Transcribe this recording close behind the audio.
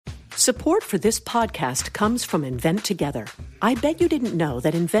Support for this podcast comes from Invent Together. I bet you didn't know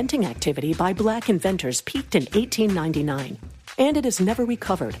that inventing activity by Black inventors peaked in 1899, and it has never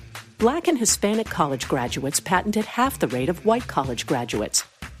recovered. Black and Hispanic college graduates patented half the rate of white college graduates.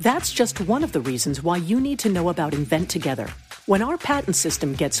 That's just one of the reasons why you need to know about Invent Together. When our patent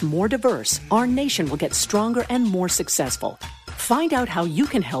system gets more diverse, our nation will get stronger and more successful. Find out how you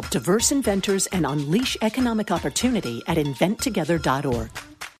can help diverse inventors and unleash economic opportunity at inventtogether.org.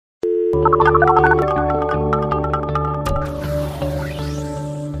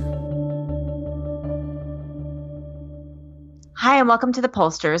 Hi, and welcome to The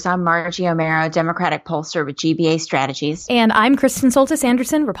Pollsters. I'm Margie O'Mara, Democratic pollster with GBA Strategies. And I'm Kristen Soltis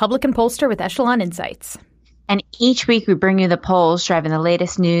Anderson, Republican pollster with Echelon Insights. And each week we bring you the polls driving the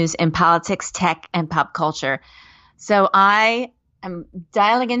latest news in politics, tech, and pop culture. So I am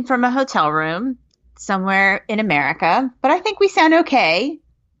dialing in from a hotel room somewhere in America, but I think we sound okay.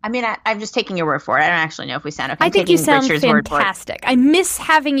 I mean, I'm just taking your word for it. I don't actually know if we sound okay. I think you sound fantastic. I miss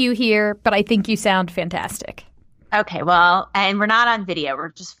having you here, but I think you sound fantastic. Okay, well, and we're not on video. We're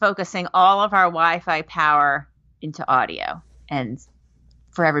just focusing all of our Wi-Fi power into audio and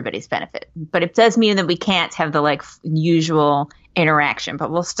for everybody's benefit. But it does mean that we can't have the usual interaction, but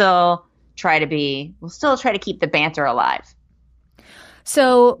we'll still try to keep the banter alive.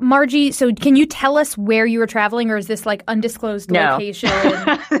 So, Margie, can you tell us where you were traveling, or is this undisclosed location?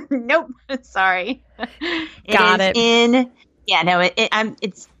 Nope. Sorry. Got it.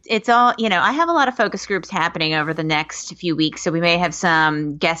 It's all, I have a lot of focus groups happening over the next few weeks, so we may have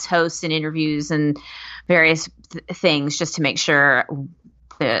some guest hosts and interviews and various things just to make sure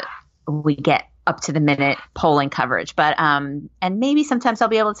that we get up to the minute polling coverage. But and maybe sometimes I'll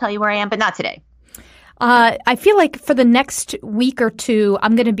be able to tell you where I am, but not today. I feel like for the next week or two,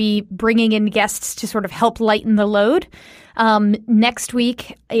 I'm going to be bringing in guests to sort of help lighten the load. Next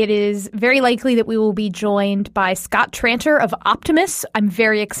week, it is very likely that we will be joined by Scott Tranter of Optimus. I'm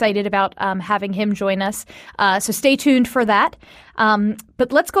very excited about having him join us. So stay tuned for that.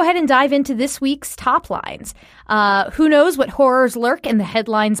 But let's go ahead and dive into this week's top lines. Who knows what horrors lurk in the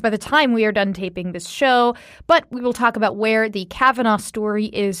headlines by the time we are done taping this show, but we will talk about where the Kavanaugh story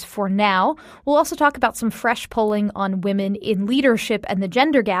is for now. We'll also talk about some fresh polling on women in leadership and the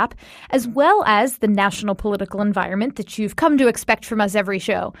gender gap, as well as the national political environment that you've come to expect from us every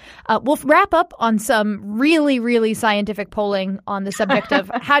show. We'll wrap up on some really, really scientific polling on the subject of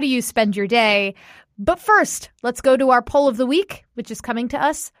how do you spend your day. But first, let's go to our poll of the week, which is coming to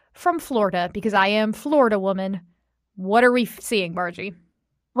us from Florida, because I am Florida woman. What are we seeing, Margie?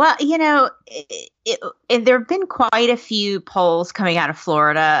 Well, there have been quite a few polls coming out of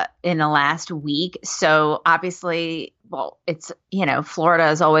Florida in the last week. So obviously, it's, Florida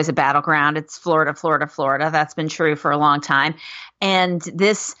is always a battleground. It's Florida, Florida, Florida. That's been true for a long time. And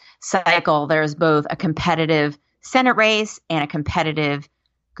this cycle, there's both a competitive Senate race and a competitive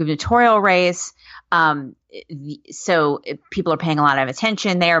gubernatorial race. So people are paying a lot of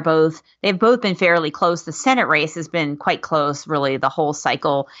attention. They've both been fairly close. The Senate race has been quite close, really, the whole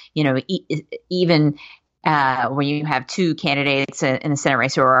cycle, even when you have two candidates in the Senate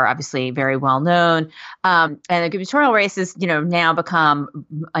race who are obviously very well known. And the gubernatorial race has, now become,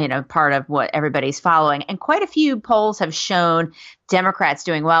 part of what everybody's following. And quite a few polls have shown Democrats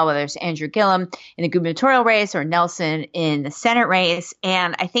doing well, whether it's Andrew Gillum in the gubernatorial race or Nelson in the Senate race.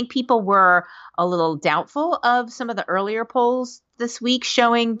 And I think people were a little doubtful of some of the earlier polls this week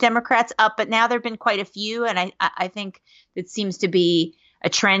showing Democrats up, but now there have been quite a few. And I think it seems to be a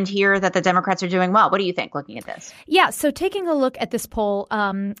trend here that the Democrats are doing well. What do you think looking at this? Yeah. So taking a look at this poll,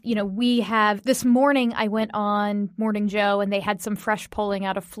 we have this morning I went on Morning Joe and they had some fresh polling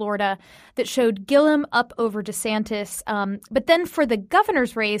out of Florida that showed Gillum up over DeSantis. But then for the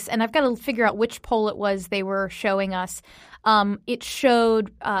governor's race, and I've got to figure out which poll it was they were showing us. It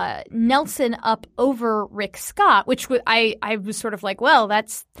showed Nelson up over Rick Scott, which I was sort of like, well,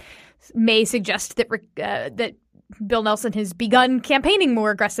 that's may suggest that that Bill Nelson has begun campaigning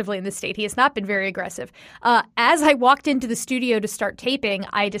more aggressively in the state. He has not been very aggressive. As I walked into the studio to start taping,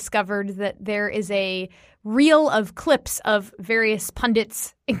 I discovered that there is a reel of clips of various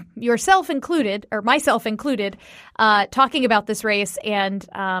pundits, yourself included, or myself included, talking about this race and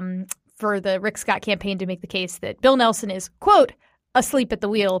for the Rick Scott campaign to make the case that Bill Nelson is, quote, asleep at the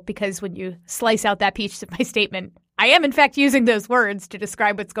wheel, because when you slice out that piece of my statement, I am in fact using those words to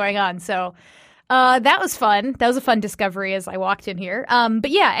describe what's going on. So that was fun. That was a fun discovery as I walked in here. But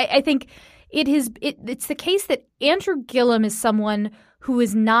yeah, I think it's the case that Andrew Gillum is someone who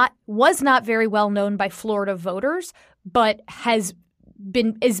was not very well known by Florida voters, but has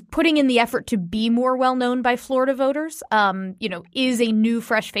is putting in the effort to be more well known by Florida voters, is a new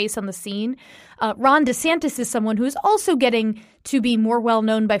fresh face on the scene. Ron DeSantis is someone who is also getting to be more well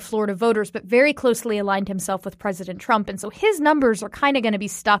known by Florida voters, but very closely aligned himself with President Trump. And so his numbers are kind of going to be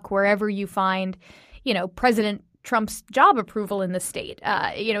stuck wherever you find, President Trump's job approval in the state.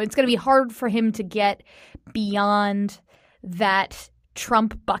 It's going to be hard for him to get beyond that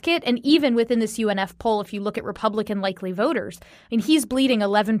Trump bucket. And even within this UNF poll, if you look at Republican likely voters, he's bleeding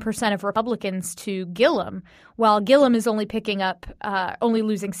 11% of Republicans to Gillum, while Gillum is only picking up, only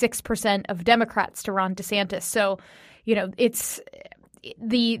losing 6% of Democrats to Ron DeSantis. So, it's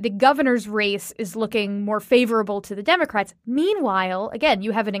the governor's race is looking more favorable to the Democrats. Meanwhile, again,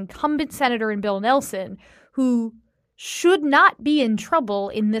 you have an incumbent senator in Bill Nelson who should not be in trouble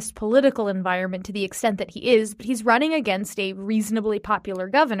in this political environment to the extent that he is, but he's running against a reasonably popular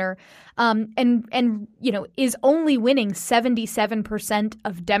governor, and is only winning 77%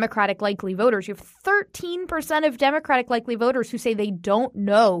 of Democratic likely voters. You have 13% of Democratic likely voters who say they don't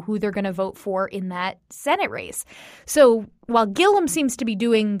know who they're going to vote for in that Senate race. So while Gillum seems to be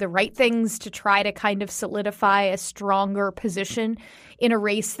doing the right things to try to kind of solidify a stronger position in a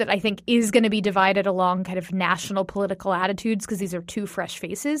race that I think is going to be divided along kind of national political attitudes because these are two fresh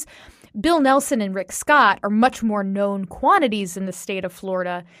faces, Bill Nelson and Rick Scott are much more known quantities in the state of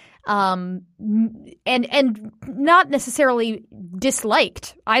Florida, and not necessarily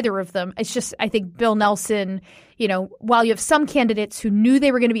disliked, either of them. It's just I think Bill Nelson, while you have some candidates who knew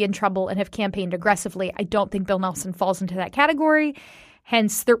they were going to be in trouble and have campaigned aggressively, I don't think Bill Nelson falls into that category.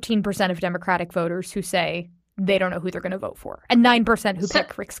 Hence 13% of Democratic voters who say they don't know who they're going to vote for, and 9% who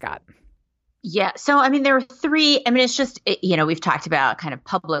pick Rick Scott. Yeah. So, there are three. It's just, we've talked about kind of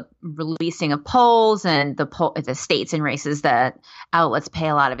public releasing of polls and the states and races that outlets pay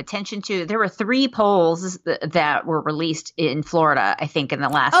a lot of attention to. There were three polls that were released in Florida, I think, in the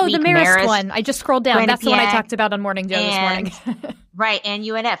last week. Oh, the Marist one. I just scrolled down. That's the one I talked about on Morning Joe this morning. Right. And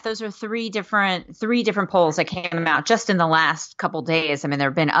UNF. Those are three different polls that came out just in the last couple days. There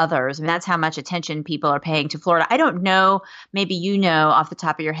have been others. That's how much attention people are paying to Florida. I don't know. Maybe off the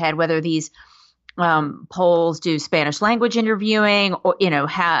top of your head whether these polls do Spanish language interviewing, or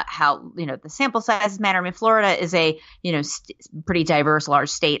how the sample sizes matter. Florida is a pretty diverse, large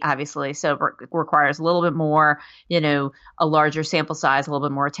state, obviously, so it requires a little bit more, a larger sample size, a little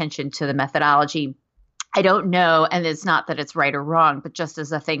bit more attention to the methodology. I don't know, and it's not that it's right or wrong, but just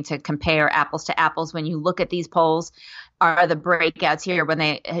as a thing to compare apples to apples, when you look at these polls, are the breakouts here when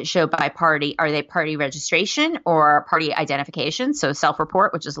they show by party, are they party registration or party identification? So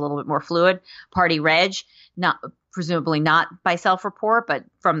self-report, which is a little bit more fluid, party reg, presumably not by self-report, but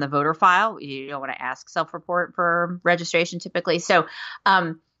from the voter file. You don't want to ask self-report for registration typically. So,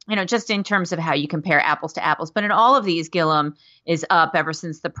 just in terms of how you compare apples to apples. But in all of these, Gillum is up ever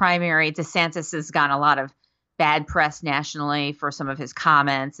since the primary. DeSantis has gotten a lot of bad press nationally for some of his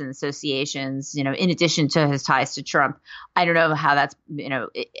comments and associations, in addition to his ties to Trump. I don't know how that's,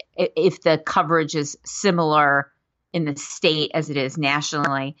 if the coverage is similar in the state as it is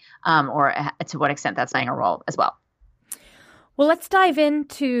nationally, or to what extent that's playing a role as well. Well, let's dive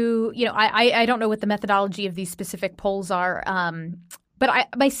into, I don't know what the methodology of these specific polls are. But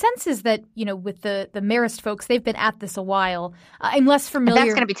my sense is that, with the Marist folks, they've been at this a while. I'm less familiar. But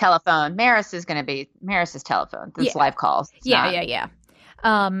that's going to be telephone. Marist is telephone. This live calls. Yeah.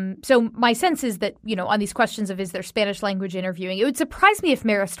 So my sense is that, on these questions of is there Spanish language interviewing, it would surprise me if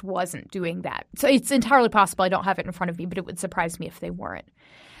Marist wasn't doing that. So it's entirely possible. I don't have it in front of me, but it would surprise me if they weren't.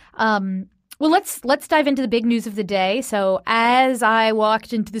 Well, let's dive into the big news of the day. So as I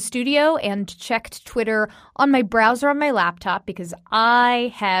walked into the studio and checked Twitter on my browser on my laptop, because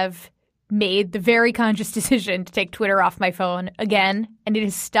I have made the very conscious decision to take Twitter off my phone again, and it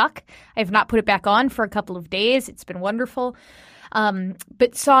is stuck. I have not put it back on for a couple of days. It's been wonderful.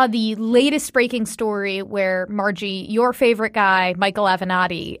 But saw the latest breaking story where Margie, your favorite guy, Michael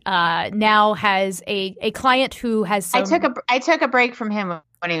Avenatti, now has a client who has some... I took a break from him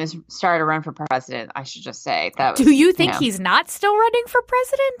when he was started to run for president, I should just say. That was, do you think he's not still running for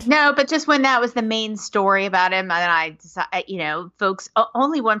president? No, but just when that was the main story about him, and I decided, folks,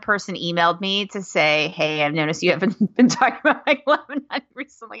 only one person emailed me to say, hey, I've noticed you haven't been talking about Michael Avenatti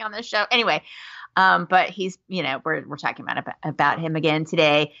recently on the show. Anyway, but he's, we're talking about him again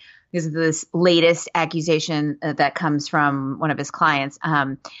today because of this latest accusation that comes from one of his clients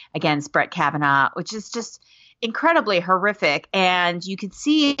against Brett Kavanaugh, which is just incredibly horrific. And you can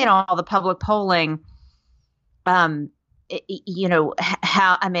see in all the public polling, how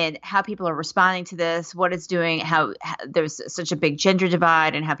people are responding to this, what it's doing, how there's such a big gender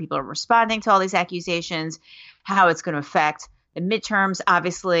divide and how people are responding to all these accusations, how it's going to affect the midterms,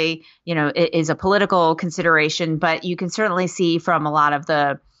 obviously, it is a political consideration, but you can certainly see from a lot of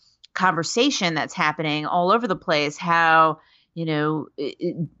the conversation that's happening all over the place how,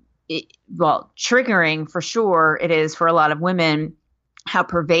 triggering for sure it is for a lot of women, how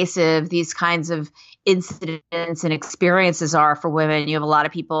pervasive these kinds of incidents and experiences are for women. You have a lot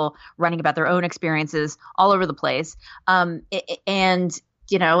of people running about their own experiences all over the place. And,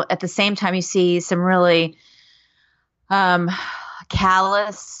 at the same time, you see some really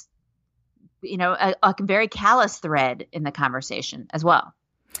callous, a very callous thread in the conversation as well.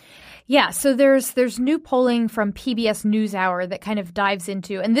 Yeah, so there's new polling from PBS NewsHour that kind of dives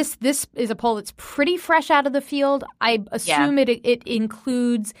into, and this is a poll that's pretty fresh out of the field. I assume it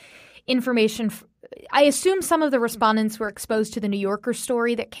includes information. I assume some of the respondents were exposed to the New Yorker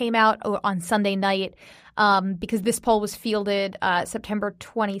story that came out on Sunday night, because this poll was fielded September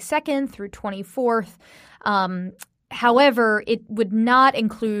 22nd through 24th. However, it would not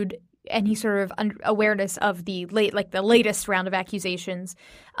include any sort of awareness of the latest round of accusations.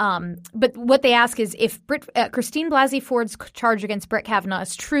 But what they ask is, if Christine Blasey Ford's charge against Brett Kavanaugh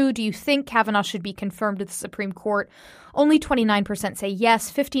is true, do you think Kavanaugh should be confirmed to the Supreme Court? Only 29% say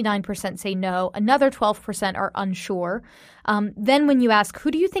yes, 59% say no, another 12% are unsure. Then when you ask, who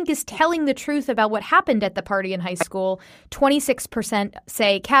do you think is telling the truth about what happened at the party in high school, 26%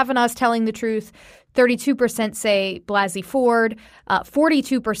 say Kavanaugh's telling the truth, 32% say Blasey Ford,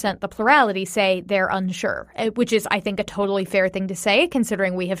 42%, the plurality, say they're unsure, which is, I think, a totally fair thing to say,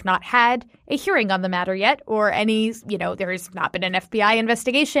 considering we have not had a hearing on the matter yet, or any, there has not been an FBI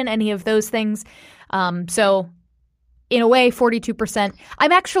investigation, any of those things. So in a way, 42%.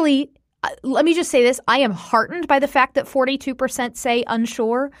 I'm actually, let me just say this, I am heartened by the fact that 42% say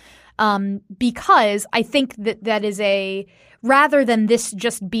unsure, because I think that is rather than this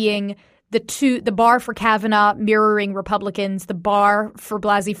just being the bar for Kavanaugh mirroring Republicans, the bar for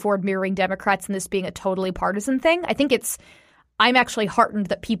Blasey Ford mirroring Democrats, and this being a totally partisan thing. I think I'm actually heartened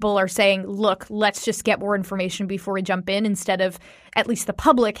that people are saying, look, let's just get more information before we jump in, instead of at least the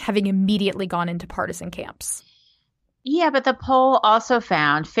public having immediately gone into partisan camps. Yeah, but the poll also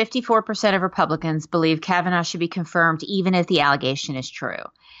found 54% of Republicans believe Kavanaugh should be confirmed even if the allegation is true.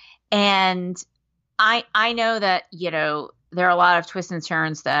 And I know that, there are a lot of twists and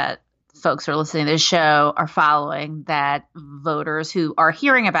turns that folks who are listening to this show are following, that voters who are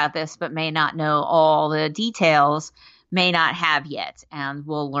hearing about this but may not know all the details may not have yet, and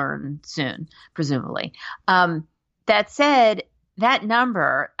will learn soon, presumably. That said, that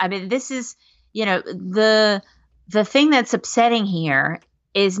number, I mean, this is, the thing that's upsetting here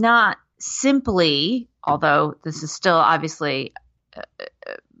is not simply, although this is still obviously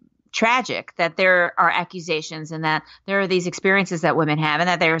tragic, that there are accusations and that there are these experiences that women have and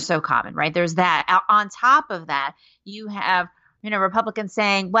that they are so common, right? There's that. On top of that, you have, Republicans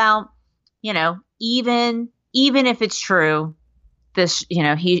saying, well, even if it's true, this,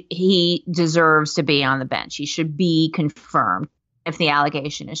 he deserves to be on the bench. He should be confirmed if the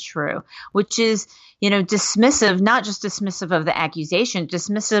allegation is true, which is, dismissive, not just dismissive of the accusation,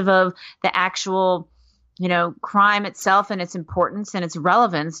 dismissive of the actual, crime itself and its importance and its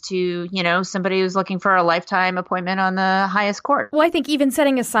relevance to, somebody who's looking for a lifetime appointment on the highest court. Well, I think even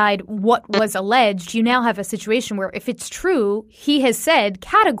setting aside what was alleged, you now have a situation where if it's true, he has said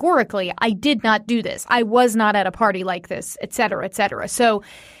categorically, I did not do this. I was not at a party like this, et cetera, et cetera. So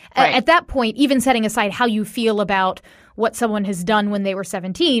right. At that point, even setting aside how you feel about what someone has done when they were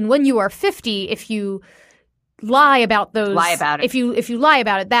 17, when you are 50, if you lie about it. If you lie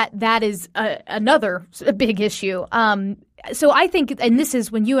about it, that is another big issue. So I think, and this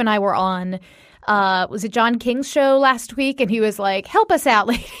is when you and I were on, was it John King's show last week? And he was like, help us out,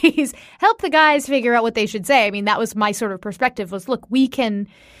 ladies. Help the guys figure out what they should say. I mean, that was my sort of perspective was, look, you can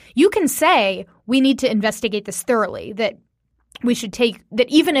say we need to investigate this thoroughly, that we should that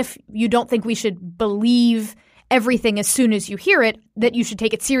even if you don't think we should believe everything as soon as you hear it, that you should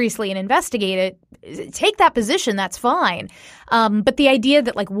take it seriously and investigate it, take that position, that's fine. But the idea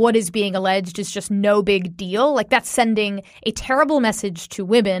that what is being alleged is just no big deal, that's sending a terrible message to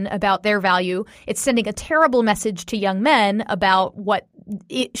women about their value. It's sending a terrible message to young men about what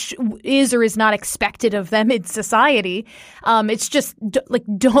is or is not expected of them in society. It's just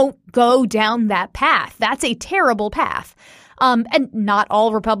don't go down that path. That's a terrible path. And not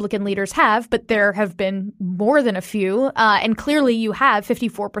all Republican leaders have, but there have been more than a few. And clearly you have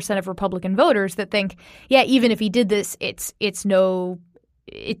 54% of Republican voters that think, yeah, even if he did this, it's no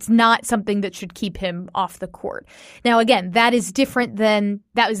it's not something that should keep him off the court. Now, again, that is different than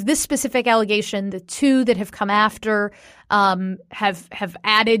that was this specific allegation. The two that have come after have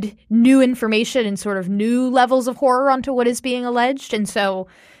added new information and sort of new levels of horror onto what is being alleged. And so,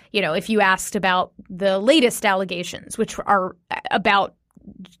 if you asked about the latest allegations, which are about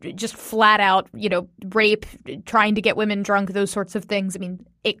just flat out, rape, trying to get women drunk, those sorts of things. I mean,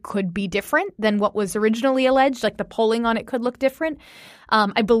 it could be different than what was originally alleged. Like the polling on it could look different.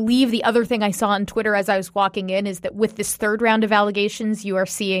 I believe the other thing I saw on Twitter as I was walking in is that with this third round of allegations, you are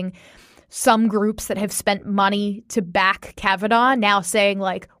seeing some groups that have spent money to back Kavanaugh now saying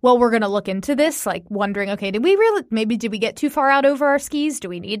like, well, we're going to look into this, like wondering, okay, did we get too far out over our skis? Do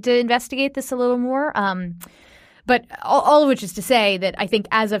we need to investigate this a little more? But all of which is to say that I think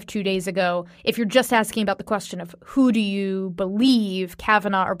as of 2 days ago, if you're just asking about the question of who do you believe,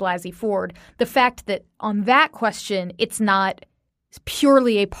 Kavanaugh or Blasey Ford, the fact that on that question, it's not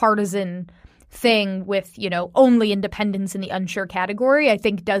purely a partisan thing with, only independents in the unsure category, I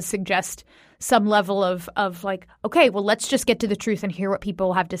think does suggest some level of like, okay, well, let's just get to the truth and hear what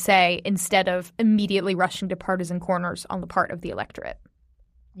people have to say instead of immediately rushing to partisan corners on the part of the electorate.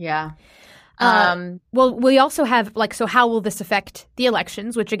 Yeah. Well, we also have so how will this affect the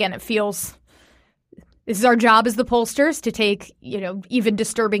elections? Which again, it feels this is our job as the pollsters to take, even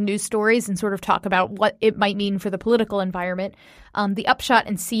disturbing news stories and sort of talk about what it might mean for the political environment. The Upshot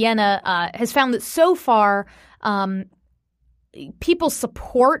in Siena has found that so far, people's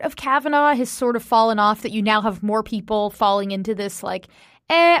support of Kavanaugh has sort of fallen off, that you now have more people falling into this like,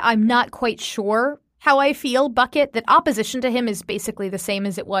 I'm not quite sure how I feel bucket, that opposition to him is basically the same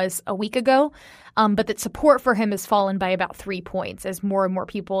as it was a week ago, but that support for him has fallen by about 3 points as more and more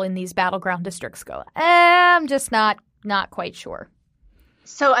people in these battleground districts go, I'm just not quite sure.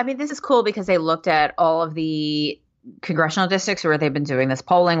 So, I mean, this is cool because they looked at all of the congressional districts where they've been doing this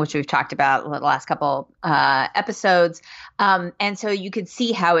polling, which we've talked about the last couple episodes. And so you could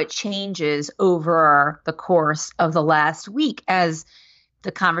see how it changes over the course of the last week as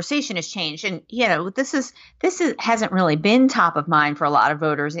the conversation has changed. And, this hasn't really been top of mind for a lot of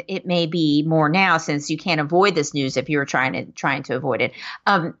voters. It may be more now since you can't avoid this news if you were trying to avoid it.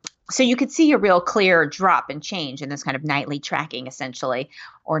 So you could see a real clear drop and change in this kind of nightly tracking, essentially,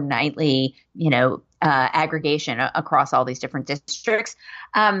 or nightly, aggregation across all these different districts.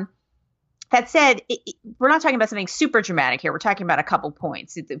 That said, we're not talking about something super dramatic here. We're talking about a couple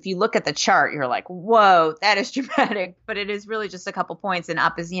points. If you look at the chart, you're like, whoa, that is dramatic. But it is really just a couple points. And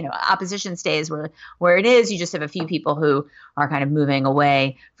opposition stays where it is. You just have a few people who are kind of moving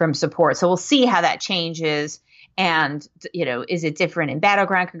away from support. So we'll see how that changes. And, is it different in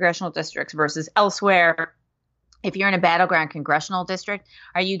battleground congressional districts versus elsewhere? If you're in a battleground congressional district,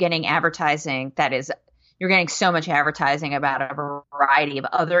 are you getting advertising that is – you're getting so much advertising about a variety of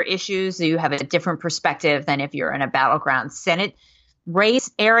other issues. So you have a different perspective than if you're in a battleground Senate race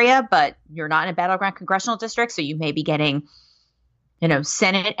area, but you're not in a battleground congressional district. So you may be getting,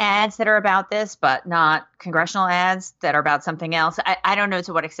 Senate ads that are about this, but not congressional ads that are about something else. I don't know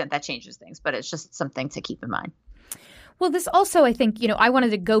to what extent that changes things, but it's just something to keep in mind. Well, this also, I think, I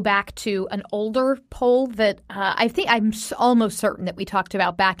wanted to go back to an older poll that I think I'm almost certain that we talked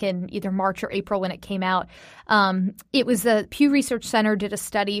about back in either March or April when it came out. It was the Pew Research Center did a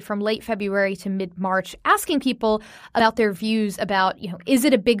study from late February to mid-March asking people about their views about, is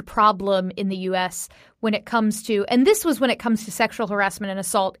it a big problem in the U.S. when it comes to – and this was when it comes to sexual harassment and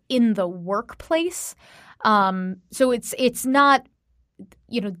assault in the workplace. So it's not –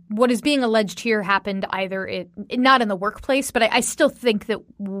 what is being alleged here happened either not in the workplace, but I still think that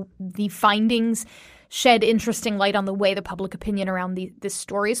the findings shed interesting light on the way the public opinion around this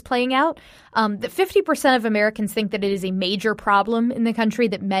story is playing out. That 50% of Americans think that it is a major problem in the country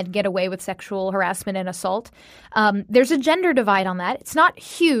that men get away with sexual harassment and assault. There's a gender divide on that. It's not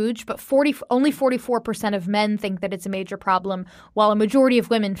huge, but only 44% of men think that it's a major problem, while a majority of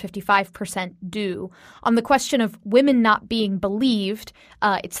women, 55%, do. On the question of women not being believed,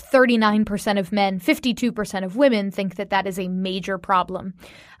 it's 39% of men, 52% of women think that is a major problem.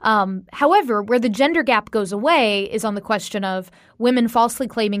 However, where the gender gap goes away is on the question of women falsely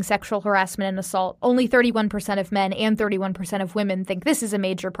claiming sexual harassment and assault. Only 31% of men and 31% of women think this is a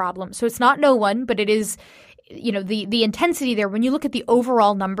major problem. So it's not no one, but it is the intensity there, when you look at the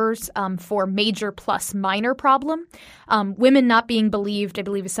overall numbers for major plus minor problem, women not being believed, I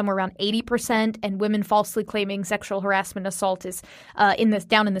believe, is somewhere around 80%, and women falsely claiming sexual harassment assault is down in the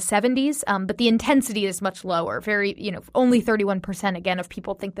 70s. But the intensity is much lower. Only 31% again of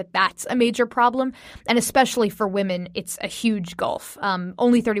people think that that's a major problem, and especially for women, it's a huge gulf.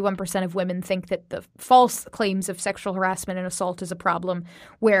 Only 31% of women think that the false claims of sexual harassment and assault is a problem,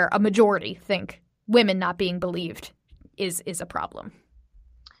 where a majority think women not being believed is a problem.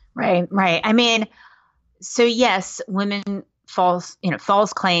 Right. I mean, so yes,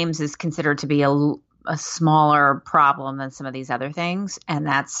 false claims is considered to be a smaller problem than some of these other things. And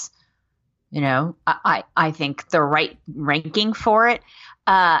that's, I think the right ranking for it.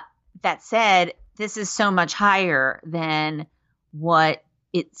 That said, this is so much higher than what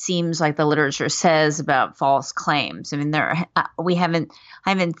it seems like the literature says about false claims. I mean, I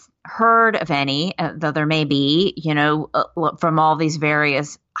haven't heard of any, though there may be, from all these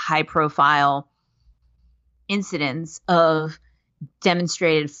various high-profile incidents of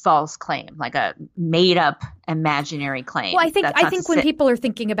demonstrated false claim, like a made-up imaginary claim. Well, I think when people are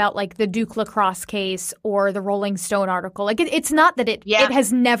thinking about like the Duke lacrosse case or the Rolling Stone article, like it's not that it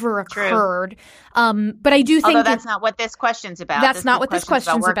has never occurred, but I do think although that's not what this question's about. That's not what this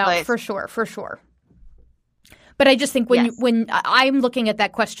question's about, for sure. But I just think when I'm looking at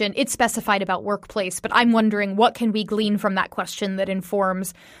that question, it's specified about workplace, but I'm wondering what can we glean from that question that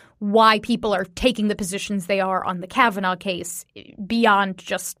informs why people are taking the positions they are on the Kavanaugh case beyond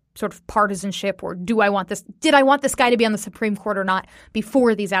just sort of partisanship, or did I want this guy to be on the Supreme Court or not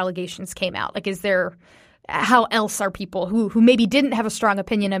before these allegations came out? Like, how else are people who maybe didn't have a strong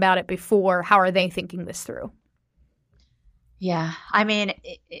opinion about it before, how are they thinking this through? Yeah. I mean,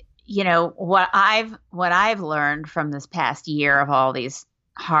 what I've learned from this past year of all these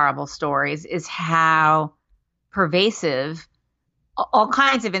horrible stories is how pervasive all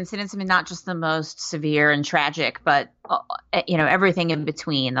kinds of incidents. I mean, not just the most severe and tragic, but everything in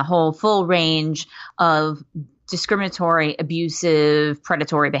between, the whole full range of discriminatory, abusive,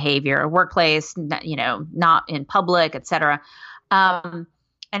 predatory behavior, workplace, not in public, et cetera.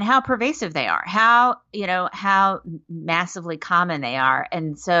 And how pervasive they are, how massively common they are.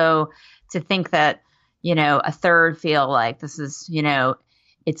 And so to think that, a third feel like this is,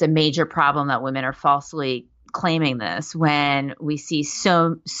 it's a major problem that women are falsely claiming this, when we see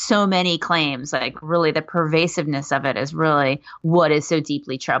so many claims, like really the pervasiveness of it is really what is so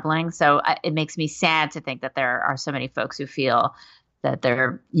deeply troubling. So it makes me sad to think that there are so many folks who feel that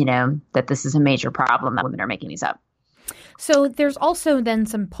that this is a major problem that women are making these up. So there's also then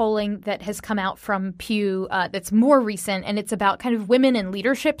some polling that has come out from Pew that's more recent, and it's about kind of women in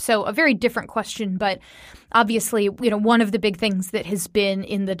leadership. So a very different question, but obviously, one of the big things that has been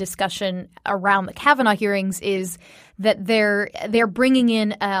in the discussion around the Kavanaugh hearings is that they're bringing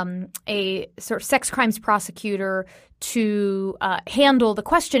in a sort of sex crimes prosecutor to handle the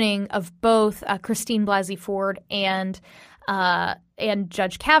questioning of both Christine Blasey Ford and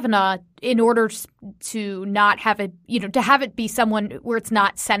Judge Kavanaugh, in order to not have it, to have it be someone where it's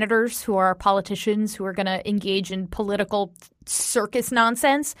not senators who are politicians who are going to engage in political circus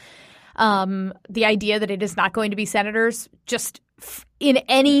nonsense. The idea that it is not going to be senators, just in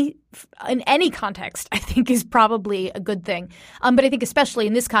any context, I think is probably a good thing. But I think especially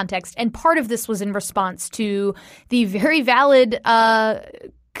in this context, and part of this was in response to the very valid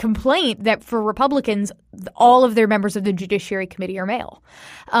complaint that for Republicans, all of their members of the Judiciary Committee are male.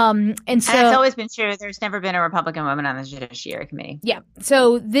 And it's always been true. There's never been a Republican woman on the Judiciary Committee. Yeah.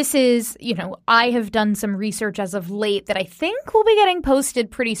 So this is, I have done some research as of late that I think will be getting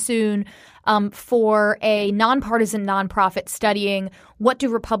posted pretty soon for a nonpartisan nonprofit studying what do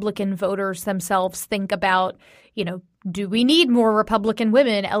Republican voters themselves think about, do we need more Republican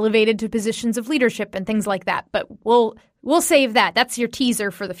women elevated to positions of leadership and things like that? But we'll save that. That's your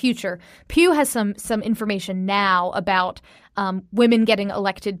teaser for the future. Pew has some information now about women getting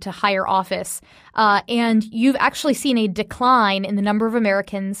elected to higher office. And you've actually seen a decline in the number of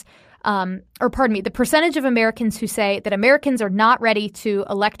Americans the percentage of Americans who say that Americans are not ready to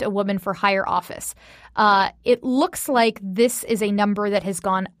elect a woman for higher office. It looks like this is a number that has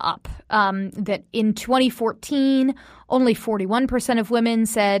gone up, that in 2014, only 41% of women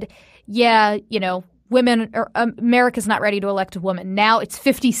said, America's not ready to elect a woman. Now it's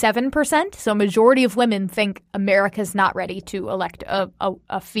 57%. So a majority of women think America's not ready to elect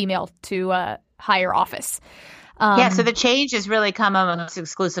a female to higher office. So the change has really come almost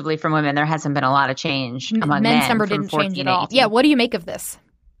exclusively from women. There hasn't been a lot of change among men. Men's number didn't change at all. Yeah, what do you make of this?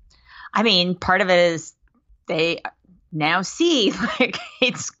 I mean, part of it is now see, like,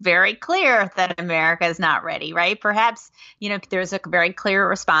 it's very clear that America is not ready, right? Perhaps, there's a very clear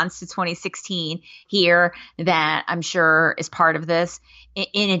response to 2016 here that I'm sure is part of this,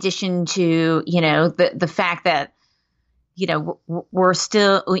 in addition to, the fact that, we're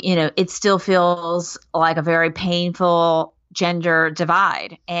still, it still feels like a very painful gender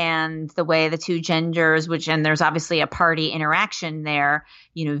divide, and the way the two genders, and there's obviously a party interaction there,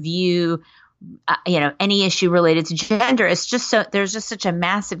 view any issue related to gender. It's just there's just such a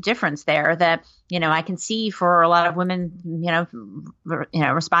massive difference there that, I can see for a lot of women,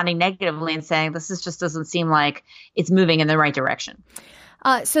 responding negatively and saying, this just doesn't seem like it's moving in the right direction.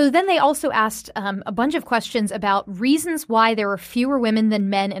 So then they also asked a bunch of questions about reasons why there are fewer women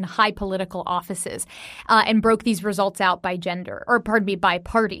than men in high political offices, and broke these results out by gender, or pardon me, by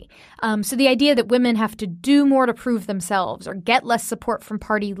party. So the idea that women have to do more to prove themselves, or get less support from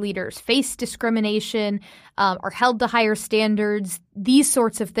party leaders, face discrimination, are held to higher standards, these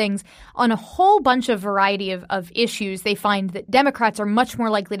sorts of things. On a whole bunch of variety of issues, they find that Democrats are much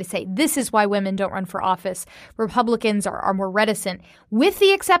more likely to say this is why women don't run for office. Republicans are more reticent, with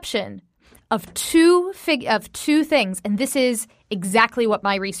the exception of two things, and this is exactly what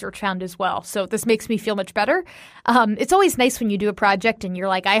my research found as well. So this makes me feel much better. It's always nice when you do a project and you're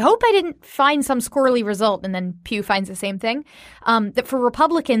like, I hope I didn't find some squirrely result, and then Pew finds the same thing. That for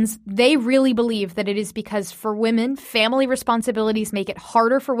Republicans, they really believe that it is because for women, family responsibilities make it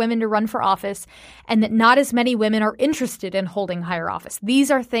harder for women to run for office, and that not as many women are interested in holding higher office.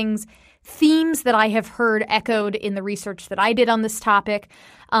 These are themes that I have heard echoed in the research that I did on this topic.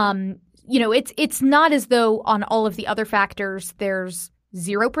 It's not as though on all of the other factors there's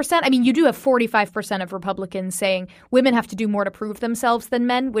 0%. I mean, you do have 45% of Republicans saying women have to do more to prove themselves than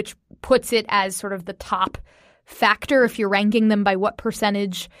men, which puts it as sort of the top factor if you're ranking them by what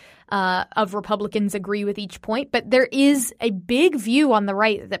percentage of Republicans agree with each point. But there is a big view on the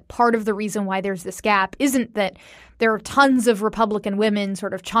right that part of the reason why there's this gap isn't that there are tons of Republican women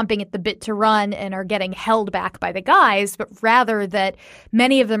sort of chomping at the bit to run and are getting held back by the guys, but rather that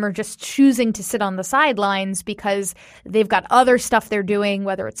many of them are just choosing to sit on the sidelines because they've got other stuff they're doing,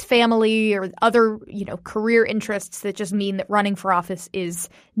 whether it's family or other, career interests that just mean that running for office is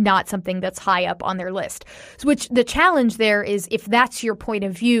not something that's high up on their list. So which the challenge there is, if that's your point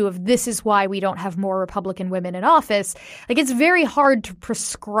of view of this is why we don't have more Republican women in office, like, it's very hard to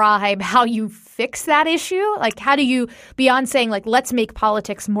prescribe how you fix that issue. Like, how do you, beyond saying, like, let's make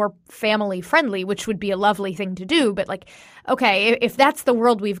politics more family friendly, which would be a lovely thing to do, but like, okay, if that's the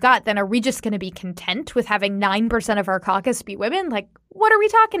world we've got, then are we just going to be content with having 9% of our caucus be women? Like, what are we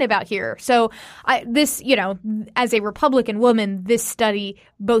talking about here? So this, as a Republican woman, this study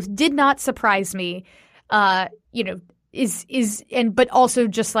both did not surprise me, but also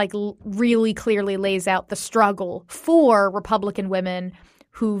just like really clearly lays out the struggle for Republican women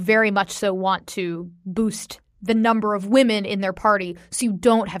who very much so want to boost the number of women in their party, so you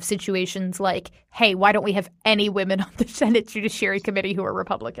don't have situations like, hey, why don't we have any women on the Senate Judiciary Committee who are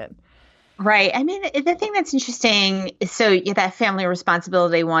Republican? Right. I mean, the thing that's interesting is, that family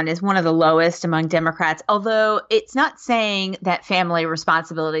responsibility one is one of the lowest among Democrats, although it's not saying that family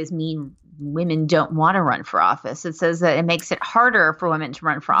responsibilities mean women don't want to run for office. It says that it makes it harder for women to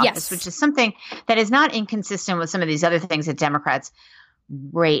run for office, yes, which is something that is not inconsistent with some of these other things that Democrats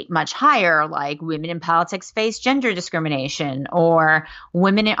rate much higher, like women in politics face gender discrimination, or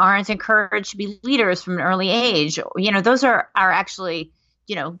women aren't encouraged to be leaders from an early age. Those are actually,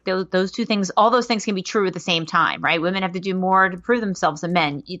 those two things, all those things can be true at the same time, right? Women have to do more to prove themselves than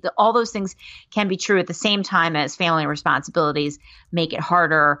men. All those things can be true at the same time as family responsibilities make it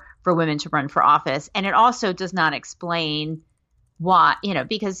harder for women to run for office. And it also does not explain why,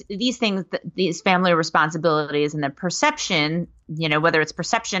 because these things, these family responsibilities and the perception, whether it's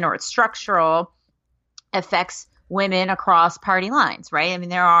perception or it's structural, affects women across party lines, right? I mean,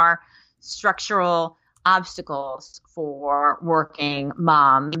 there are structural obstacles for working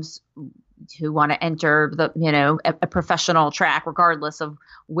moms who want to enter a professional track, regardless of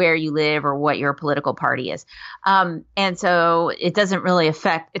where you live or what your political party is. And so it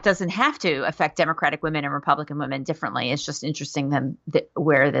doesn't have to affect Democratic women and Republican women differently. It's just interesting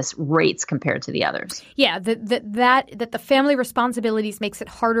where this rates compared to the others. Yeah, that the family responsibilities makes it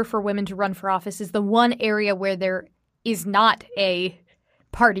harder for women to run for office is the one area where there is not a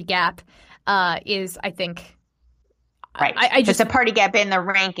party gap, is, I think, right. I just a party gap in the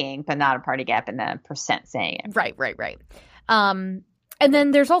ranking, but not a party gap in the percent saying it. Right. And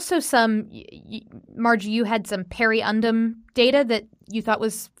then there's also some, Margie, you had some peri-undum data that you thought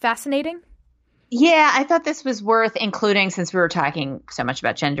was fascinating. Yeah, I thought this was worth including since we were talking so much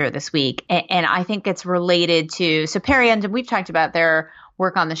about gender this week. And I think it's related to, so Perry and we've talked about their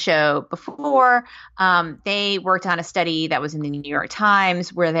work on the show before. They worked on a study that was in the New York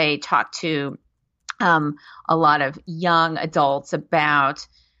Times where they talked to a lot of young adults about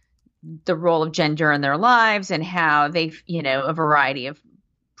the role of gender in their lives and how they've, a variety of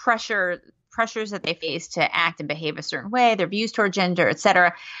pressures that they face to act and behave a certain way, their views toward gender, et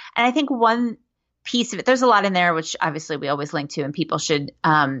cetera. And I think one piece of it, there's a lot in there, which obviously we always link to and people should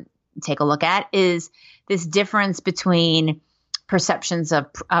take a look at, is this difference between perceptions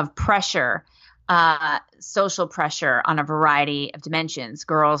of pressure, social pressure on a variety of dimensions,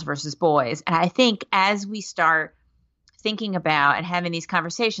 girls versus boys. And I think as we start thinking about and having these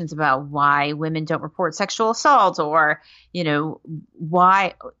conversations about why women don't report sexual assault, or,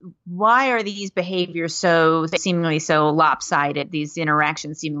 why are these behaviors seemingly so lopsided, these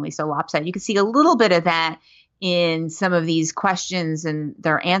interactions seemingly so lopsided, you can see a little bit of that in some of these questions and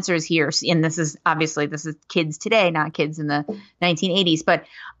their answers here. And this is kids today, not kids in the 1980s. But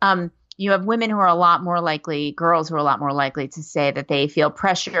you have women who are a lot more likely, girls who are a lot more likely to say that they feel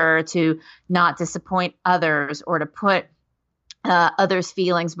pressure to not disappoint others or to put others'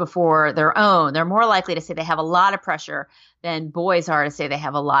 feelings before their own. They're more likely to say they have a lot of pressure than boys are to say they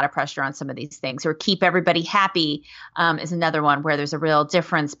have a lot of pressure on some of these things. Or keep everybody happy is another one where there's a real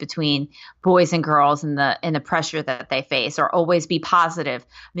difference between boys and girls in the pressure that they face. Or always be positive.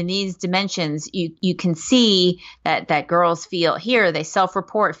 I mean, these dimensions, you can see that girls feel here, they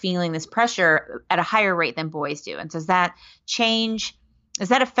self-report feeling this pressure at a higher rate than boys do. And does that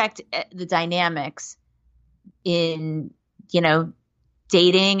affect the dynamics in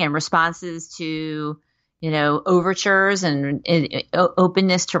dating and responses to, overtures and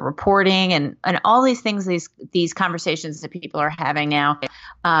openness to reporting and all these things, these conversations that people are having now?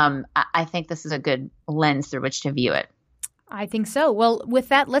 I think this is a good lens through which to view it. I think so. Well, with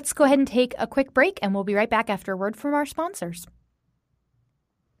that, let's go ahead and take a quick break, and we'll be right back after a word from our sponsors.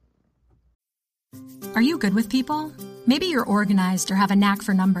 Are you good with people? Maybe you're organized or have a knack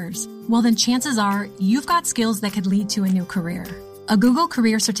for numbers. Well, then chances are you've got skills that could lead to a new career. A Google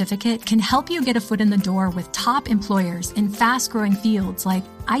Career Certificate can help you get a foot in the door with top employers in fast-growing fields like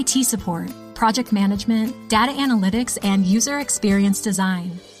IT support, project management, data analytics, and user experience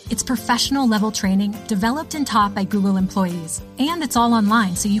design. It's professional-level training developed and taught by Google employees. And it's all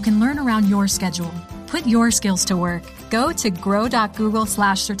online, so you can learn around your schedule. Put your skills to work. Go to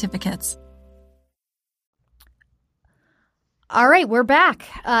grow.google/certificates. All right, we're back.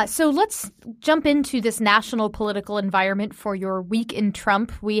 So let's jump into this national political environment for your week in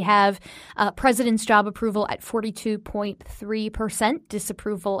Trump. We have president's job approval at 42.3%,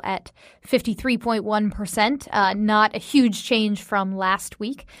 disapproval at 53.1%. Not a huge change from last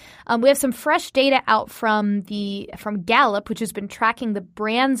week. We have some fresh data out from Gallup, which has been tracking the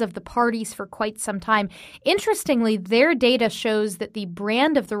brands of the parties for quite some time. Interestingly, their data shows that the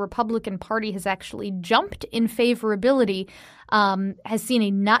brand of the Republican Party has actually jumped in favorability. Has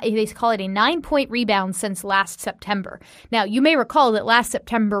seen they call it a 9-point rebound since last September. Now, you may recall that last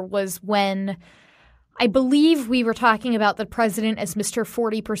September was when I believe we were talking about the president as Mr.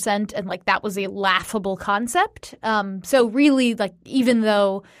 40%, and that was a laughable concept. So really, even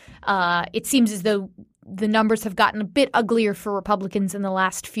though it seems as though the numbers have gotten a bit uglier for Republicans in the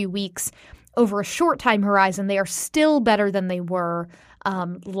last few weeks, over a short time horizon, they are still better than they were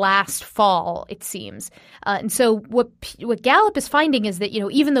last fall, it seems. And so what Gallup is finding is that,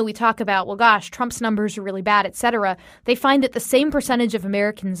 even though we talk about, well, gosh, Trump's numbers are really bad, et cetera, they find that the same percentage of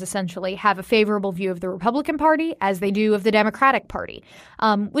Americans essentially have a favorable view of the Republican Party as they do of the Democratic Party,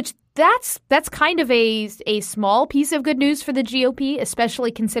 which that's kind of a small piece of good news for the GOP,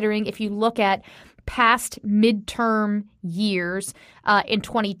 especially considering if you look at past midterm years in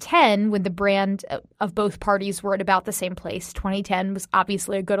 2010, when the brand of both parties were at about the same place. 2010 was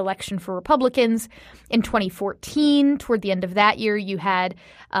obviously a good election for Republicans. In 2014, toward the end of that year, you had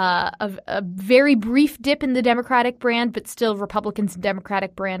a very brief dip in the Democratic brand, but still Republicans and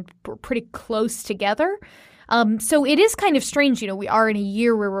Democratic brand were pretty close together. So it is kind of strange, we are in a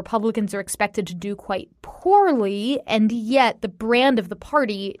year where Republicans are expected to do quite poorly, and yet the brand of the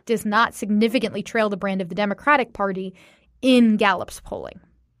party does not significantly trail the brand of the Democratic Party in Gallup's polling.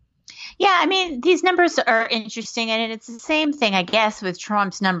 Yeah, I mean, these numbers are interesting, and it's the same thing, I guess, with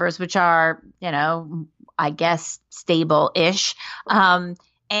Trump's numbers, which are, I guess, stable-ish. And,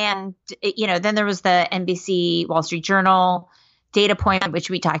 then there was the NBC Wall Street Journal data point, which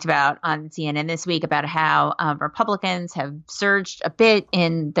we talked about on CNN this week, about how Republicans have surged a bit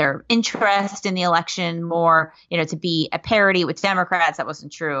in their interest in the election, more, to be a parity with Democrats. That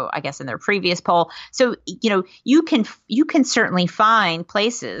wasn't true, I guess, in their previous poll. So, you can certainly find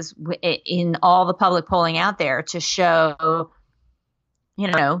places in all the public polling out there to show,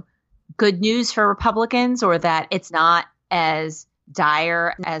 good news for Republicans, or that it's not as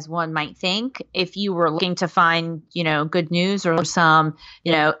dire as one might think if you were looking to find, good news or some,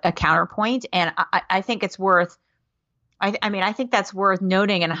 a counterpoint. And I think it's worth, I think that's worth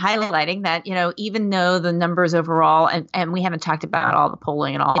noting and highlighting that, even though the numbers overall, and we haven't talked about all the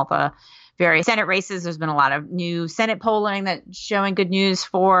polling and all the various Senate races, there's been a lot of new Senate polling that's showing good news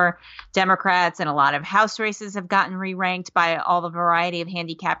for Democrats, and a lot of House races have gotten re-ranked by all the variety of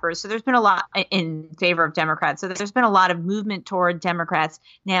handicappers. So there's been a lot in favor of Democrats. So there's been a lot of movement toward Democrats.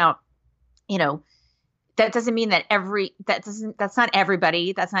 Now, that doesn's mean that that's not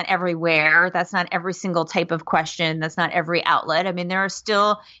everybody, that's not everywhere, that's not every single type of question, that's not every outlet. I mean, there's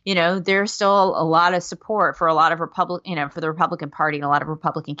still a lot of support for a lot of for the Republican Party and a lot of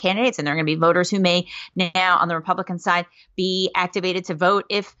Republican candidates. And there are going to be voters who may now on the Republican side be activated to vote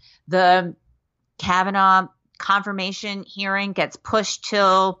if the Kavanaugh confirmation hearing gets pushed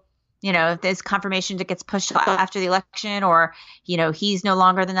till, if this confirmation gets pushed after the election, or, he's no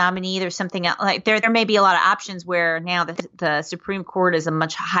longer the nominee, there's something else. Like there may be a lot of options where now the Supreme Court is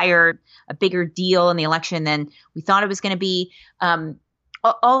a bigger deal in the election than we thought it was going to be.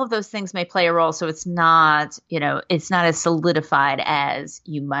 All of those things may play a role. So it's not as solidified as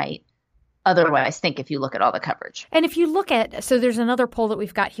you might otherwise think if you look at all the coverage. And if you look at, so there's another poll that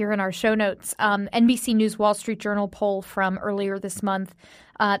we've got here in our show notes, NBC News Wall Street Journal poll from earlier this month.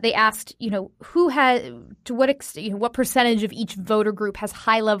 They asked, who has, to what extent, what percentage of each voter group has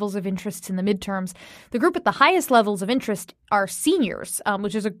high levels of interest in the midterms. The group with the highest levels of interest are seniors,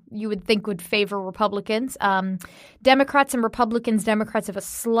 which is you would think would favor Republicans. Democrats and Republicans, Democrats have a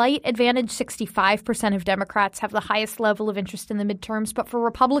slight advantage. 65% of Democrats have the highest level of interest in the midterms, but for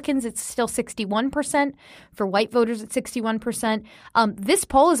Republicans, it's still 61%. For white voters, it's 61%. This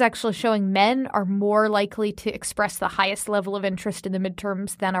poll is actually showing men are more likely to express the highest level of interest in the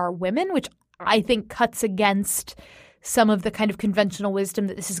midterms than are women, which I think cuts against some of the kind of conventional wisdom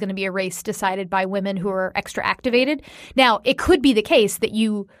that this is going to be a race decided by women who are extra activated. Now, it could be the case that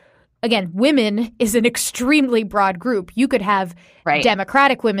women is an extremely broad group. You could have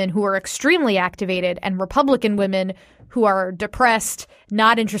Democratic women who are extremely activated and Republican women who are depressed,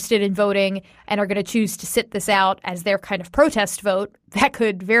 not interested in voting, and are going to choose to sit this out as their kind of protest vote. That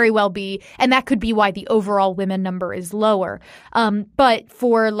could very well be, and that could be why the overall women number is lower. But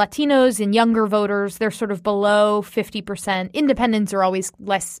for Latinos and younger voters, they're sort of below 50%. Independents are always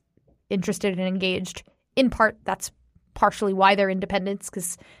less interested and engaged. In part, that's partially why they're independents,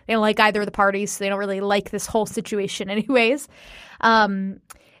 because they don't like either of the parties, so they don't really like this whole situation anyways.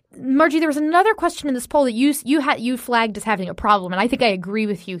 Margie, there was another question in this poll that you flagged as having a problem, and I think I agree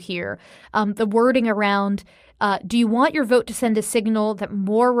with you here. The wording around, do you want your vote to send a signal that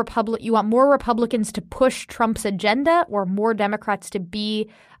you want more Republicans to push Trump's agenda or more Democrats to be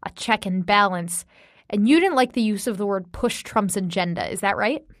a check and balance? And you didn't like the use of the word push Trump's agenda. Is that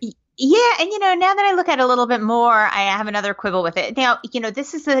right? Yeah. And, now that I look at it a little bit more, I have another quibble with it. Now,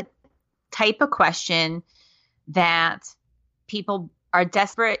 this is a type of question that people are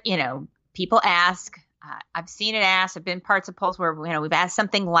desperate, people ask. I've seen it asked. I've been parts of polls where, we've asked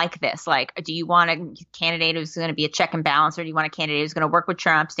something like this, like, do you want a candidate who's going to be a check and balance, or do you want a candidate who's going to work with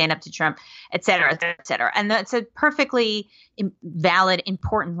Trump, stand up to Trump, et cetera, et cetera? And that's a perfectly valid,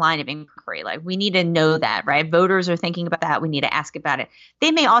 important line of inquiry. Like, we need to know that, right? Voters are thinking about that. We need to ask about it.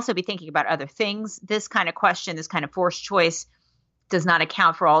 They may also be thinking about other things. This kind of question, this kind of forced choice does not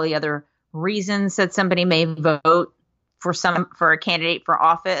account for all the other reasons that somebody may vote for a candidate for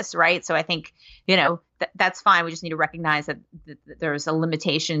office, right? So I think, that's fine. We just need to recognize that there's a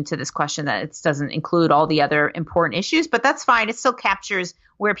limitation to this question, that it doesn't include all the other important issues, but that's fine. It still captures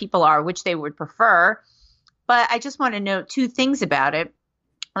where people are, which they would prefer. But I just want to note two things about it.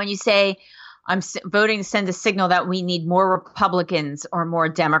 When you say I'm voting to send a signal that we need more Republicans or more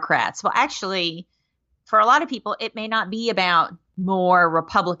Democrats, well, actually, for a lot of people, it may not be about more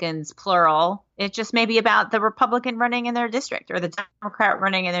Republicans, plural. It just may be about the Republican running in their district or the Democrat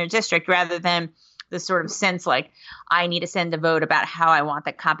running in their district, rather than the sort of sense like, I need to send a vote about how I want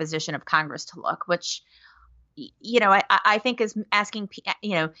the composition of Congress to look, which, I think is asking,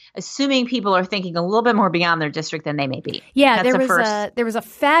 assuming people are thinking a little bit more beyond their district than they may be. Yeah, there was a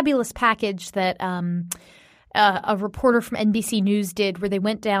fabulous package that a reporter from NBC News did, where they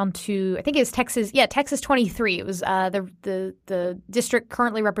went down to, I think it was Texas. Yeah, Texas 23. It was the district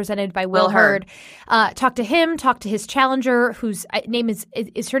currently represented by Will Hurd. Talked to him, talked to his challenger, whose name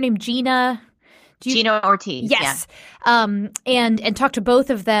is her name Gina? Gina Ortiz. Yes. Yeah. And talked to both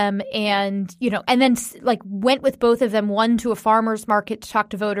of them and, and then went with both of them, one to a farmer's market to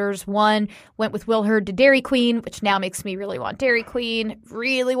talk to voters, one went with Will Hurd to Dairy Queen, which now makes me really want Dairy Queen,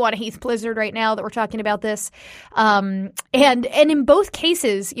 really want a Heath Blizzard right now that we're talking about this. And in both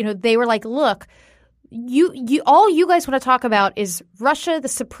cases, they were like, look, all you guys want to talk about is Russia, the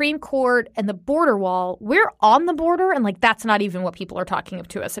Supreme Court, and the border wall. We're on the border, and that's not even what people are talking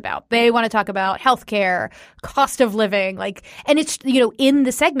to us about. They want to talk about healthcare, cost of living, and it's in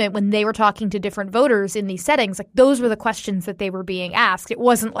the segment when they were talking to different voters in these settings, those were the questions that they were being asked. It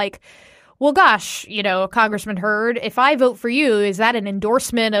wasn't like, well, gosh, Congressman Hurd, if I vote for you, is that an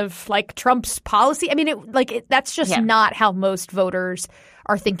endorsement of Trump's policy? I mean, that's just not how most voters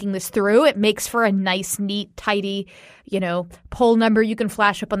are thinking this through. It makes for a nice, neat, tidy, poll number you can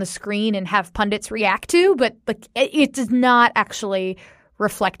flash up on the screen and have pundits react to. But it is not actually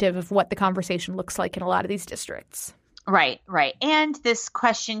reflective of what the conversation looks like in a lot of these districts. Right. And this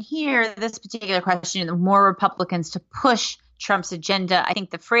question here, this particular question, the more Republicans to push Trump's agenda. I think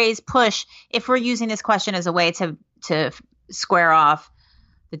the phrase push, if we're using this question as a way to square off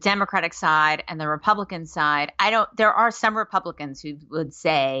the Democratic side and the Republican side, there are some Republicans who would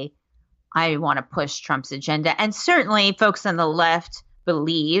say, I want to push Trump's agenda. And certainly folks on the left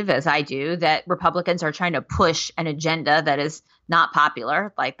believe, as I do, that Republicans are trying to push an agenda that is not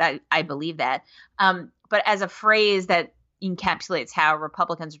popular. That, I believe that. But as a phrase that encapsulates how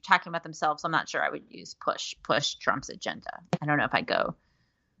Republicans are talking about themselves, I'm not sure I would use push Trump's agenda. I don't know if I go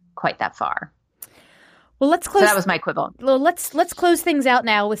quite that far. Well, let's close. So that was my quibble. Well, let's close things out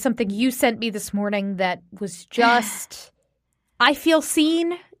now with something you sent me this morning that was just, I feel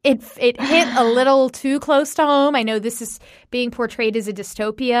seen. It hit a little too close to home. I know this is being portrayed as a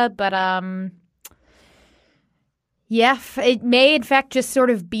dystopia, but yeah, it may in fact just sort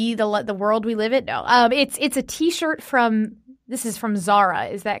of be the world we live in. No, it's a T-shirt this is from Zara.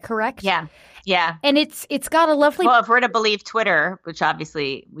 Is that correct? Yeah. And it's got a lovely. Well, if we're to believe Twitter, which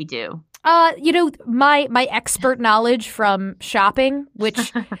obviously we do. My expert knowledge from shopping,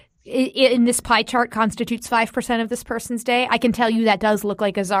 which in this pie chart constitutes 5% of this person's day. I can tell you that does look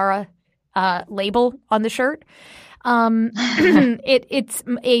like a Zara label on the shirt. It's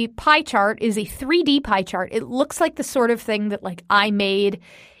a pie chart is a 3D pie chart. It looks like the sort of thing that I made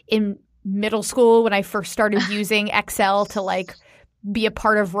in middle school when I first started using Excel to be a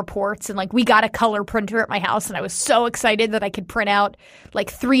part of reports, and we got a color printer at my house, and I was so excited that I could print out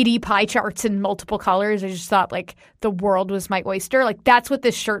 3D pie charts in multiple colors. I just thought the world was my oyster. That's what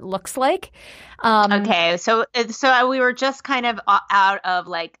this shirt looks like. Okay, so we were just kind of out of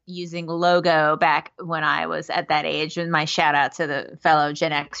using logo back when I was at that age, and my shout out to the fellow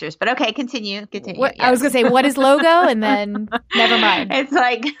Gen Xers. But okay, continue. Yes. I was gonna say, what is logo, and then never mind. It's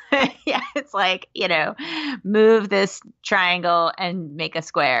move this triangle and make a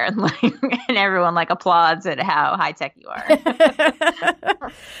square, and everyone applauds at how high tech you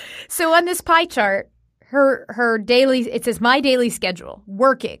are. So on this pie chart, her daily, it says my daily schedule: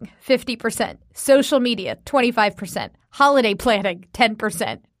 working 50%, social media 25%, holiday planning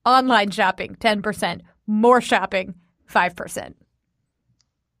 10%, online shopping 10%, more shopping 5%.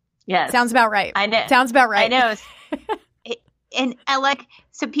 Yes, sounds about right. I know. Sounds about right. I know. And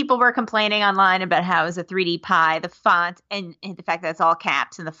so people were complaining online about how it was a 3D pie, the font, and the fact that it's all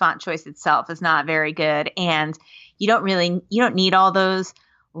caps, and the font choice itself is not very good. And you don't need all those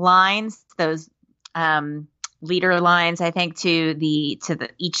lines, those leader lines, I think, to the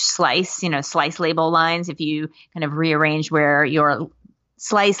each slice, slice label lines. If you kind of rearrange where your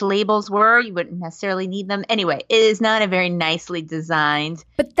slice labels were, you wouldn't necessarily need them. Anyway, it is not a very nicely designed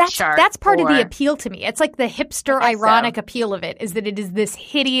But that's part of the appeal to me. It's the hipster ironic appeal of it, is that it is this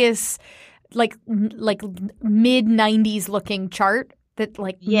hideous mid 90s looking chart that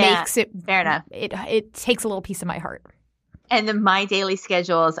makes it fair enough. It takes a little piece of my heart. And my daily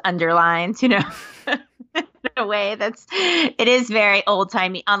schedule is underlined, in a way it is very old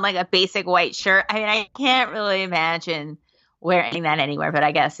timey on a basic white shirt. I mean, I can't really imagine wearing that anywhere, but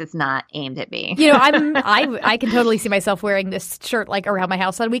I guess it's not aimed at me. I can totally see myself wearing this shirt around my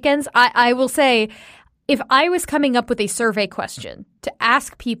house on weekends. I will say, if I was coming up with a survey question to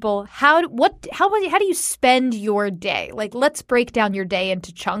ask people how do you spend your day? Let's break down your day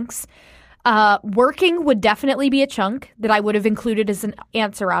into chunks. Working would definitely be a chunk that I would have included as an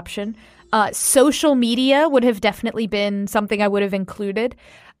answer option. Social media would have definitely been something I would have included.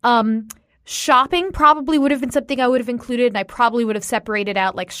 Shopping probably would have been something I would have included, and I probably would have separated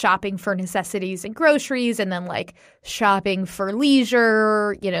out like shopping for necessities and groceries and then like shopping for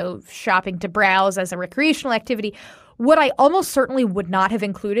leisure, shopping to browse as a recreational activity. What I almost certainly would not have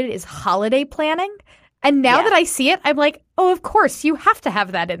included is holiday planning. And now that I see it, I'm like, oh, of course, you have to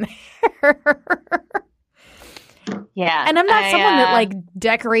have that in there. Yeah. And I'm not someone that like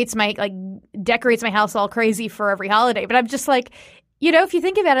decorates my house all crazy for every holiday, but I'm just like, if you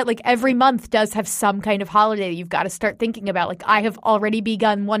think about it, like every month does have some kind of holiday you've got to start thinking about. Like I have already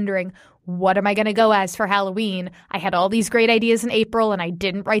begun wondering, what am I going to go as for Halloween? I had all these great ideas in April and I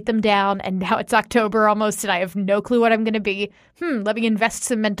didn't write them down. And now it's October almost and I have no clue what I'm going to be. Let me invest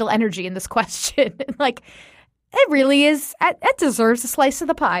some mental energy in this question. Like it really is. It deserves a slice of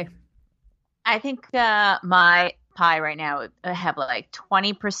the pie. I think my pie right now would have like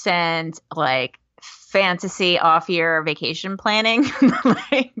 20% like fantasy off year vacation planning.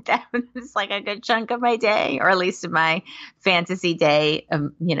 Like that was like a good chunk of my day, or at least of my fantasy day,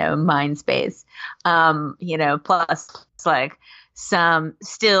 mind space. Plus like some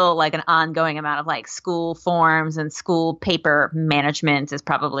still like an ongoing amount of like school forms and school paper management is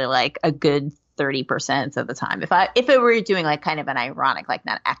probably like a good 30% of the time. If it were doing like kind of an ironic, like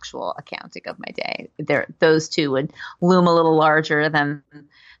not actual accounting of my day, those two would loom a little larger than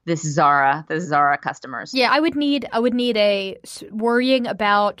the Zara customers. Yeah, I would need a worrying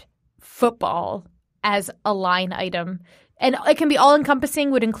about football as a line item. And it can be all encompassing,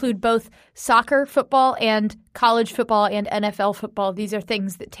 would include both soccer, football, and college football and NFL football. These are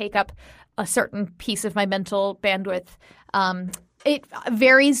things that take up a certain piece of my mental bandwidth. It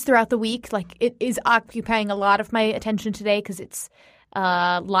varies throughout the week. Like it is occupying a lot of my attention today because it's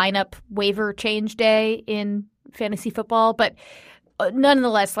lineup waiver change day in fantasy football. But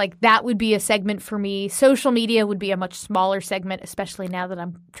nonetheless, like that would be a segment for me. Social media would be a much smaller segment, especially now that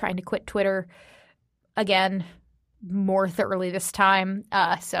I'm trying to quit Twitter again more thoroughly this time.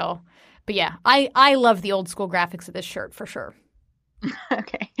 But yeah, I love the old school graphics of this shirt for sure.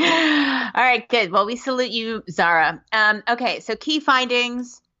 Okay. All right, good. Well, we salute you, Zara. Okay, so key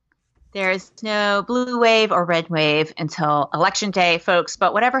findings. There's no blue wave or red wave until Election Day, folks.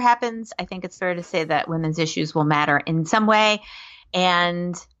 But whatever happens, I think it's fair to say that women's issues will matter in some way.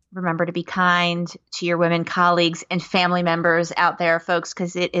 And remember to be kind to your women colleagues and family members out there, folks,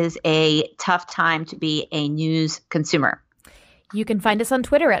 because it is a tough time to be a news consumer. You can find us on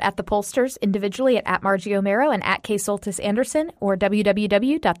Twitter at The Pollsters, individually at Margie O'Mara and at KSoltis Anderson, or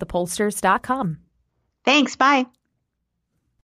www.thepollsters.com. Thanks. Bye.